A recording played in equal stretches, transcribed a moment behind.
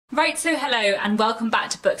Right, so hello and welcome back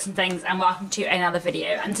to Books and Things and welcome to another video,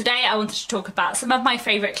 and today I wanted to talk about some of my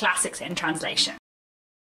favourite classics in translation.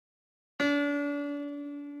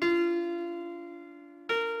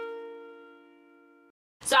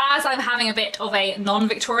 So as I'm having a bit of a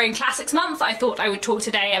non-Victorian classics month, I thought I would talk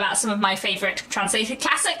today about some of my favourite translated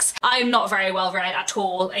classics. I'm not very well read at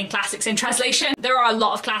all in classics in translation. There are a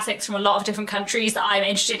lot of classics from a lot of different countries that I'm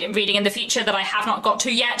interested in reading in the future that I have not got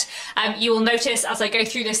to yet. You will notice as I go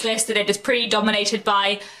through this list that it is pretty dominated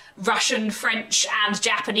by Russian, French and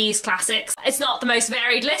Japanese classics. It's not the most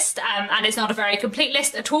varied list and it's not a very complete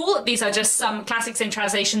list at all. These are just some classics in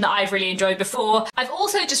translation that I've really enjoyed before. I've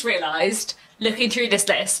also just realised, looking through this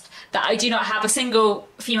list, that I do not have a single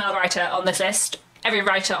female writer on this list. Every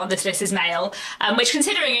writer on this list is male, which,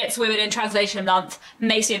 considering it's Women in Translation Month,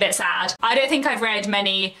 makes me a bit sad. I don't think I've read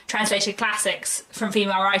many translated classics from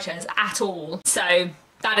female writers at all, so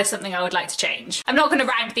that is something I would like to change. I'm not going to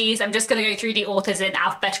rank these, I'm just going to go through the authors in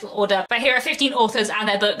alphabetical order, but here are 15 authors and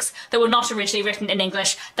their books that were not originally written in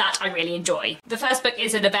English that I really enjoy. The first book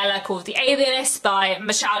is a novella called The Alienist by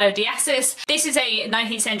Machado de Assis. This is a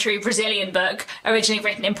 19th century Brazilian book, originally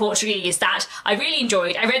written in Portuguese, that I really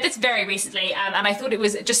enjoyed. I read this very recently and I thought it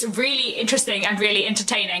was just really interesting and really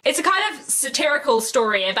entertaining. It's a kind of satirical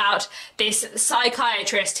story about this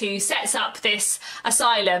psychiatrist who sets up this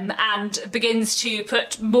asylum and begins to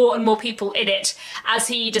put more and more people in it as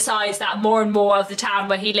he decides that more and more of the town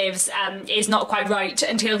where he lives is not quite right,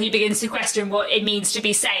 until he begins to question what it means to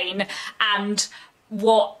be sane and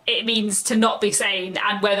what it means to not be sane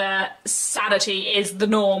and whether sanity is the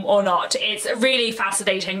norm or not. It's really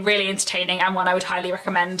fascinating, really entertaining, and one I would highly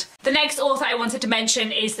recommend. The next author I wanted to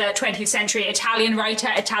mention is the 20th century Italian writer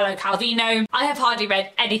Italo Calvino. I have hardly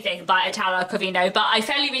read anything by Italo Calvino, but I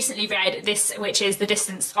fairly recently read this, which is The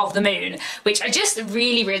Distance of the Moon, which I just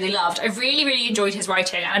really loved. I really enjoyed his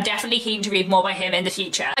writing and I'm definitely keen to read more by him in the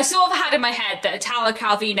future. I sort of had in my head that Italo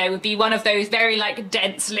Calvino would be one of those very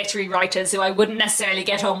dense literary writers who I wouldn't necessarily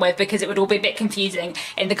get on with because it would all be a bit confusing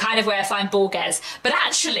in the kind of way I find Borges. But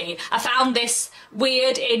actually I found this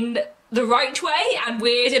weird in the right way and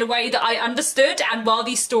weird in a way that I understood, and while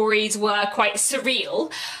these stories were quite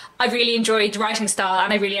surreal, I really enjoyed the writing style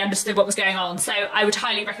and I really understood what was going on, so I would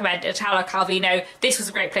highly recommend Italo Calvino. This was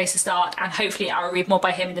a great place to start and hopefully I'll read more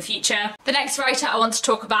by him in the future. The next writer I want to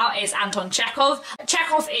talk about is Anton Chekhov.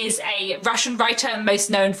 Chekhov is a Russian writer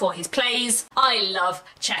most known for his plays. I love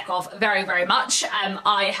Chekhov very much.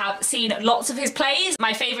 I have seen lots of his plays.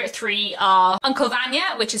 My favourite three are Uncle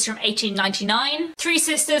Vanya, which is from 1899, Three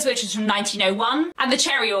Sisters, which is from 1901, and The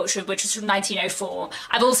Cherry Orchard, which is from 1904.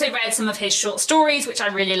 I've also read some of his short stories, which I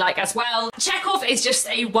really like as well. Chekhov is just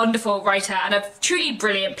a wonderful writer and a truly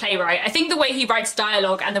brilliant playwright. I think the way he writes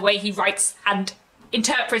dialogue and the way he writes and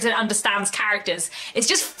interprets and understands characters is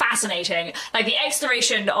just fascinating. Like the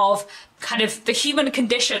exploration of kind of the human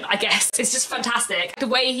condition, I guess, is just fantastic. The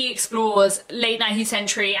way he explores late 19th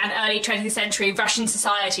century and early 20th century Russian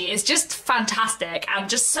society is just fantastic and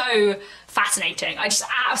just so fascinating. I just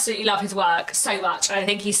absolutely love his work so much. I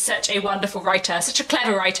think he's such a wonderful writer, such a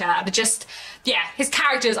clever writer, and just, yeah, his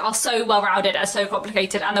characters are so well-rounded and so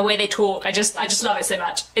complicated, and the way they talk, I just love it so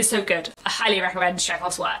much. It's so good. I highly recommend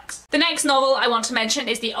Chekhov's works. The next novel I want to mention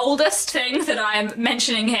is the oldest thing that I am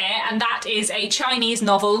mentioning here, and that is a Chinese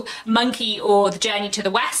novel, Monkey or The Journey to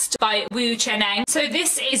the West by Wu Cheneng. So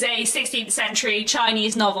this is a 16th century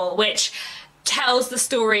Chinese novel which tells the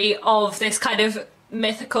story of this kind of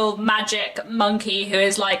mythical magic monkey who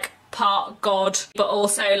is like part god but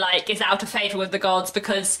also is out of favour with the gods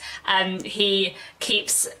because he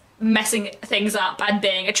keeps messing things up and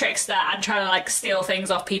being a trickster and trying to steal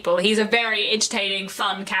things off people. He's a very entertaining,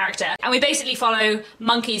 fun character, and we basically follow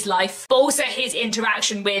Monkey's life but also his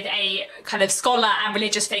interaction with a kind of scholar and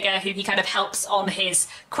religious figure who he kind of helps on his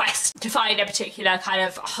quest to find a particular kind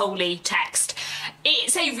of holy text.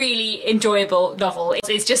 It's a really enjoyable novel.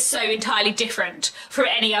 It's just so entirely different from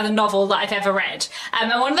any other novel that I've ever read.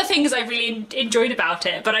 And one of the things I really enjoyed about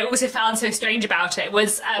it, but I also found so strange about it,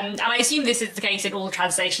 was, and I assume this is the case in all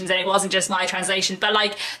translations and it wasn't just my translation,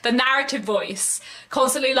 but the narrative voice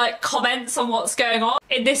constantly comments on what's going on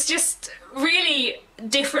in this just really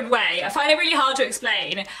different way. I find it really hard to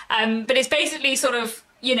explain, but it's basically sort of,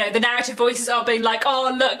 you know, the narrative voices are being like,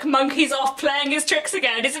 oh look, Monkey's off playing his tricks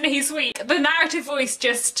again, isn't he sweet? The narrative voice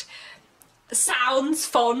just sounds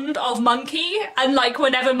fond of Monkey, and like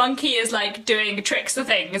whenever Monkey is like doing tricks to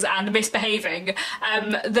things and misbehaving,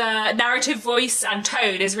 the narrative voice and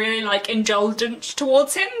tone is really like indulgent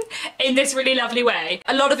towards him in this really lovely way.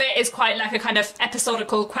 A lot of it is quite like a kind of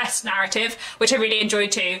episodical quest narrative, which I really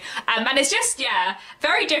enjoyed too, and it's just, yeah,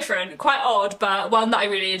 very different, quite odd, but one that I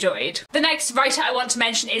really enjoyed. The next writer I want to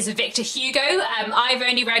mention is Victor Hugo. I've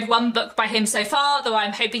only read one book by him so far, though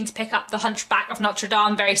I'm hoping to pick up The Hunchback of Notre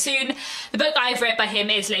Dame very soon. The book I've read by him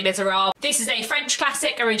is Les Miserables. This is a French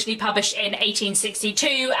classic originally published in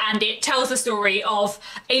 1862, and it tells the story of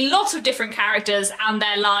a lot of different characters and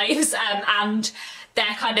their lives and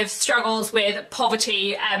their kind of struggles with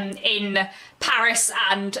poverty in Paris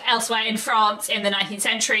and elsewhere in France in the 19th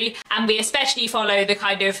century, and we especially follow the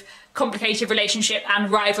kind of complicated relationship and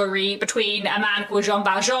rivalry between a man called Jean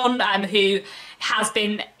Valjean, who has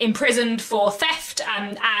been imprisoned for theft,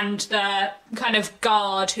 and the kind of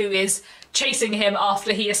guard who is chasing him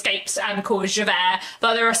after he escapes, called Javert.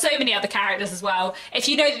 But there are so many other characters as well. If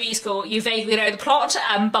you know the musical, you vaguely know the plot,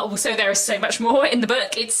 but also there is so much more in the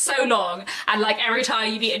book. It's so long, and like every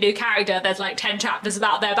time you meet a new character, there's like 10 chapters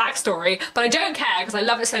about their backstory, but I don't care because I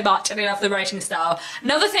love it so much and I love the writing style.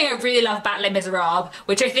 Another thing I really love about Les Miserables,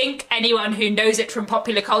 which I think anyone who knows it from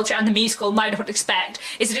popular culture and the musical might not expect,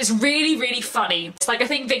 is that it's really, really funny. It's like, I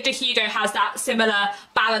think Victor Hugo has that similar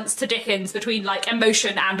balance to Dickens between like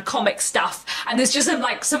emotion and comic stuff, and there's just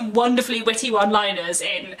some wonderfully witty one-liners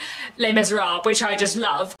in Les Miserables, which I just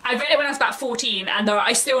love. I read it when I was about 14, and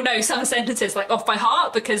I still know some sentences like off by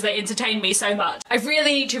heart because they entertain me so much. I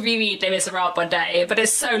really need to reread Les Miserables one day, but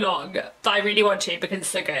it's so long, but I really want to because it's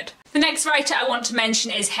so good. The next writer I want to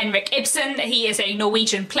mention is Henrik Ibsen. He is a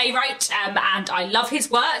Norwegian playwright, and I love his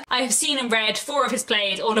work. I have seen and read 4 of his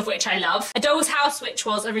plays, all of which I love. A Doll's House, which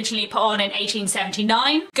was originally put on in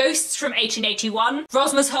 1879, Ghosts from 1881,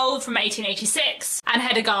 Rosmersholm from 1886, and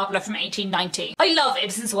Hedda Gabler from 1890. I love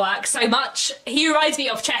Ibsen's work so much. He reminds me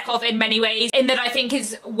of Chekhov in many ways, in that I think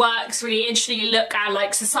his works really interestingly look at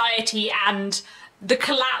like society and the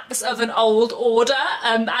collapse of an old order,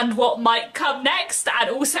 and what might come next,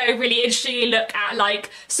 and also really interestingly look at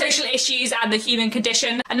like social issues and the human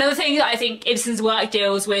condition. Another thing that I think Ibsen's work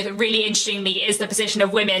deals with really interestingly is the position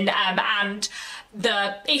of women, and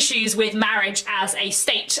the issues with marriage as a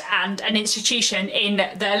state and an institution in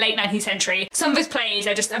the late 19th century. Some of his plays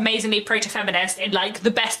are just amazingly proto-feminist in like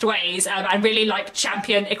the best ways, and really like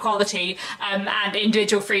champion equality and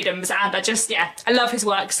individual freedoms, and I love his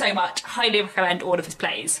work so much. Highly recommend all of his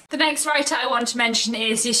plays. The next writer I want to mention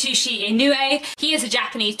is Yasushi Inoue. He is a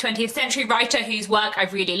Japanese 20th century writer whose work I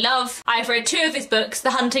really love. I've read 2 of his books,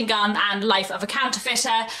 The Hunting Gun and Life of a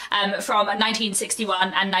Counterfeiter, from 1961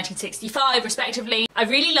 and 1965 respectively. I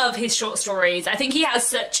really love his short stories. I think he has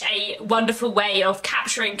such a wonderful way of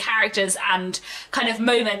capturing characters and kind of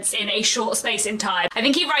moments in a short space in time. I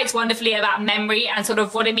think he writes wonderfully about memory and sort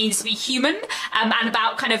of what it means to be human, and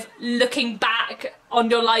about kind of looking back on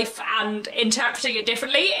your life and interpreting it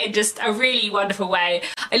differently in just a really wonderful way.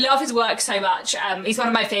 I love his work so much. He's one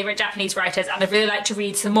of my favourite Japanese writers, and I'd really like to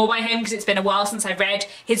read some more by him because it's been a while since I read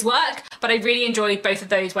his work, but I really enjoyed both of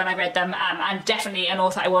those when I read them, and definitely an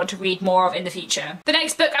author I want to read more of in the future. The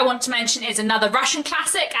next book I want to mention is another Russian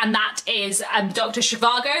classic, and that is Dr.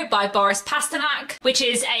 Zhivago by Boris Pasternak, which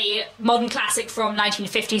is a modern classic from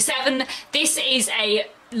 1957. This is a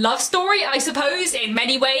love story, I suppose, in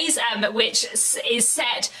many ways, which is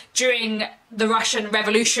set during the Russian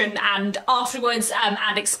Revolution and afterwards,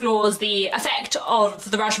 and explores the effect of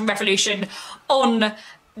the Russian Revolution on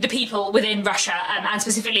the people within Russia, and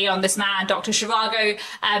specifically on this man, Dr. Zhivago,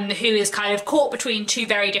 who is kind of caught between 2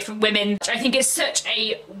 very different women. I think it's such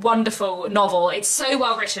a wonderful novel. It's so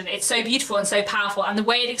well written, it's so beautiful and so powerful, and the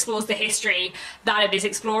way it explores the history that it is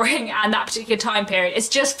exploring and that particular time period is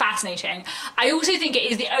just fascinating. I also think it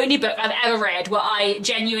is the only book I've ever read where I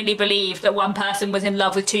genuinely believed that one person was in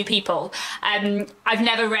love with 2 people. I've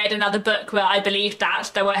never read another book where I believed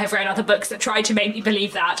that, though I have read other books that tried to make me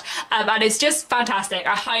believe that, and it's just fantastic.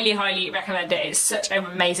 I highly recommend it. It's such an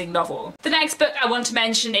amazing novel. The next book I want to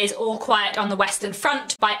mention is All Quiet on the Western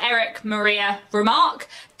Front by Erich Maria Remarque.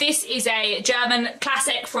 This is a German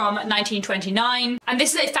classic from 1929, and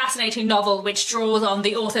this is a fascinating novel which draws on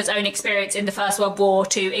the author's own experience in the First World War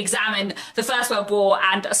to examine the First World War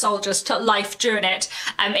and a soldier's life during it.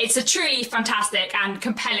 It's a truly fantastic and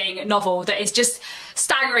compelling novel that is just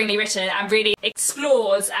staggeringly written and really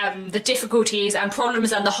explores the difficulties and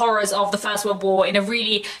problems and the horrors of the First World War in a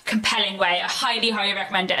really compelling way. I highly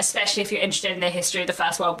recommend it, especially if you're interested in the history of the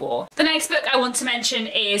First World War. The next book I want to mention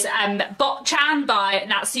is Bot-chan by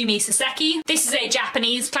Natsumi Soseki. This is a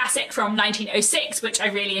Japanese classic from 1906, which I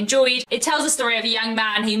really enjoyed. It tells the story of a young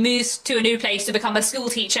man who moves to a new place to become a school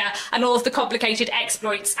teacher and all of the complicated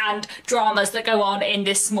exploits and dramas that go on in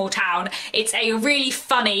this small town. It's a really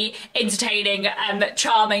funny, entertaining,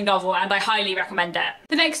 charming novel, and I highly recommend it.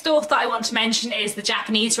 The next author I want to mention is the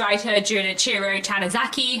Japanese writer Junichiro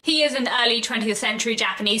Tanizaki. He is an early 20th century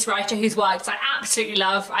Japanese writer whose works I absolutely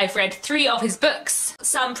love. I've read 3 of his books.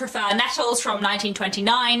 Some Prefer Nettles from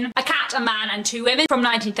 1929, A Cat, a Man and Two Women from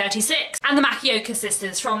 1936, and The Makioka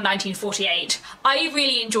Sisters from 1948. I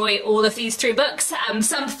really enjoy all of these 3 books.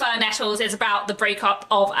 Some Prefer Nettles is about the breakup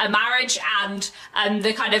of a marriage and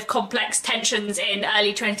the kind of complex tensions in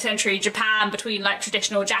early 20th century Japan between like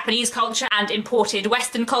traditional Japanese culture and imported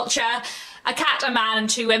Western culture. A Cat, a Man and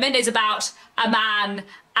Two Women is about a man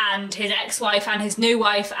and his ex-wife and his new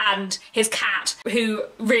wife and his cat, who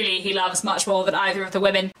really he loves much more than either of the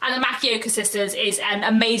women. And The Makioka Sisters is an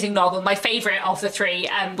amazing novel, my favourite of the 3,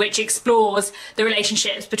 which explores the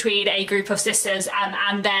relationships between a group of sisters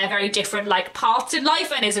and their very different like paths in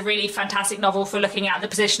life, and is a really fantastic novel for looking at the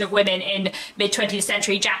position of women in mid-20th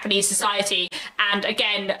century Japanese society. And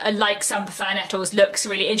again, like Some Prefer Nettles, looks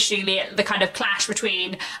really interestingly at the kind of clash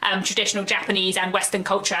between traditional Japanese and Western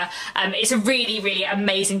culture. It's a really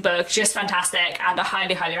amazing book, just fantastic, and I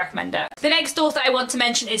highly recommend it. The next author I want to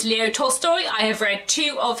mention is Leo Tolstoy. I have read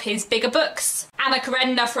 2 of his bigger books, Anna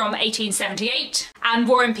Karenina from 1878 and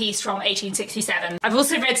War and Peace from 1867. I've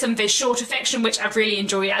also read some of his shorter fiction, which I've really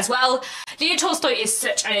enjoyed as well. Leo Tolstoy is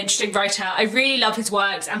such an interesting writer. I really love his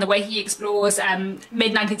works and the way he explores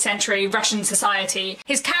mid-19th century Russian society.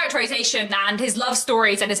 His characterization and his love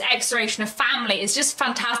stories and his exploration of family is just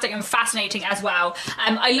fantastic and fascinating as well.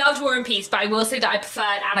 I loved War and Peace, but I will say that I preferred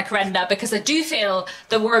Anna Karenina because I do feel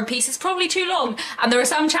that War and Peace is probably too long, and there are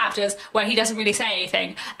some chapters where he doesn't really say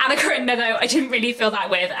anything. Anna Karenina, though, I didn't really feel that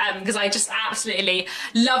with, because I just absolutely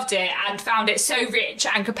loved it and found it so rich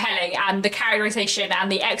and compelling, and the characterization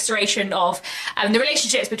and the exploration of the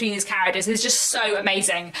relationships between these characters is just so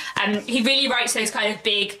amazing. He really writes those kind of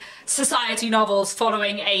big society novels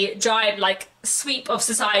following a giant like sweep of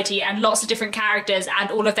society and lots of different characters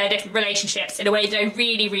and all of their different relationships in a way that I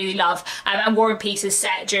really love. And War and Peace is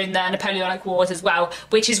set during the Napoleonic Wars as well,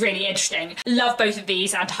 which is really interesting. Love both of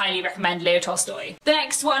these and highly recommend Leo Tolstoy. The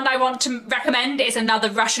next one I want to recommend is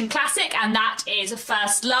another Russian classic, and that is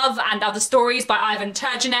First Love and Other Stories by Ivan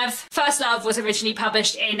Turgenev. First Love was originally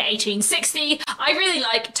published in 1860. I really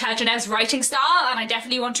like Turgenev's writing style, and I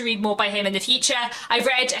definitely want to read more by him in the future. I've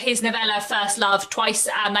read his novella First Love twice,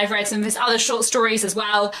 and I've read some of his other short stories as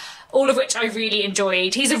well, all of which I really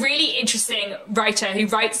enjoyed. He's a really interesting writer who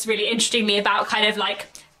writes really interestingly about kind of like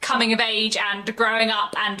coming of age and growing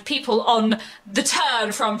up and people on the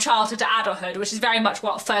turn from childhood to adulthood, which is very much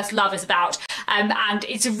what First Love is about. And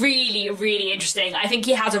it's really interesting. I think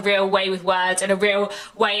he has a real way with words and a real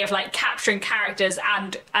way of like capturing characters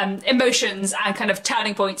and emotions and kind of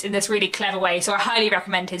turning points in this really clever way, so I highly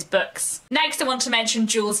recommend his books. Next I want to mention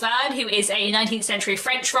Jules Verne, who is a 19th century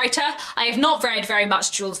French writer. I have not read very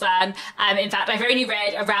much Jules Verne. In fact, I've only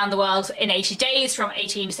read Around the World in 80 Days from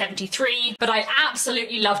 1873, but I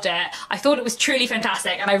absolutely loved it. I thought it was truly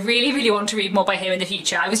fantastic, and I really want to read more by him in the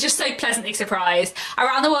future. I was just so pleasantly surprised.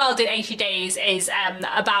 Around the World in 80 Days is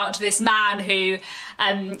about this man who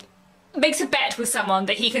makes a bet with someone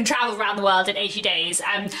that he can travel around the world in 80 days,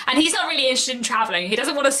 and he's not really interested in travelling. He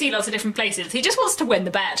doesn't want to see lots of different places. He just wants to win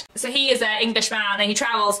the bet. So he is an Englishman and he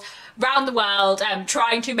travels around the world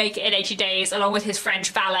trying to make it in 80 days along with his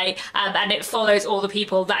French valet, and it follows all the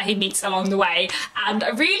people that he meets along the way, and I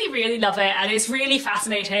really love it, and it's really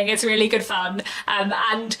fascinating. It's really good fun,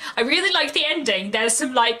 and I really like the ending. There's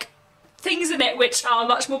some like things in it which are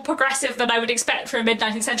much more progressive than I would expect for a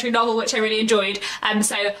mid-19th century novel, which I really enjoyed,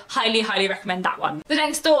 so highly recommend that one. The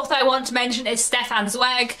next author I want to mention is Stefan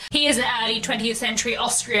Zweig. He is an early 20th century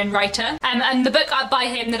Austrian writer, and the book by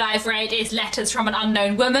him that I've read is Letters from an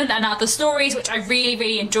Unknown Woman and Other Stories, which I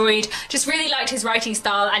really enjoyed. Just really liked his writing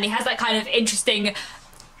style, and he has that kind of interesting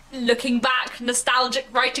looking back nostalgic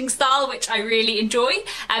writing style which I really enjoy.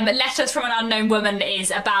 Letters from an Unknown Woman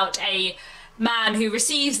is about a man who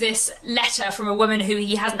receives this letter from a woman who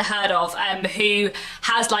he hasn't heard of, who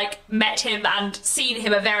has like met him and seen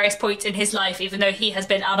him at various points in his life, even though he has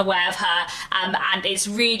been unaware of her, and it's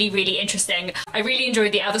really, really interesting. I really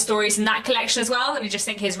enjoyed the other stories in that collection as well. I just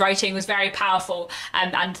think his writing was very powerful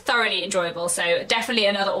and thoroughly enjoyable, so definitely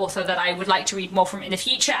another author that I would like to read more from in the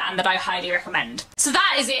future and that I highly recommend. So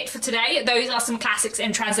that is it for today. Those are some classics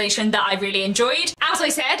in translation that I really enjoyed. As I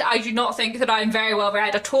said, I do not think that I'm very well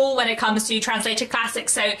read at all when it comes to translated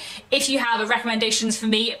classics, so if you have recommendations for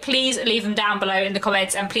me, please leave them down below in the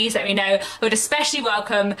comments and please let me know. I would especially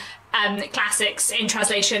welcome classics in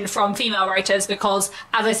translation from female writers, because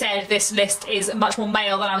as I said, this list is much more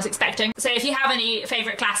male than I was expecting. So if you have any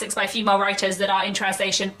favourite classics by female writers that are in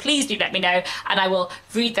translation, please do let me know and I will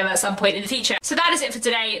read them at some point in the future. So that is it for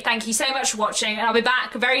today. Thank you so much for watching, and I'll be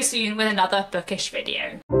back very soon with another bookish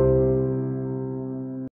video.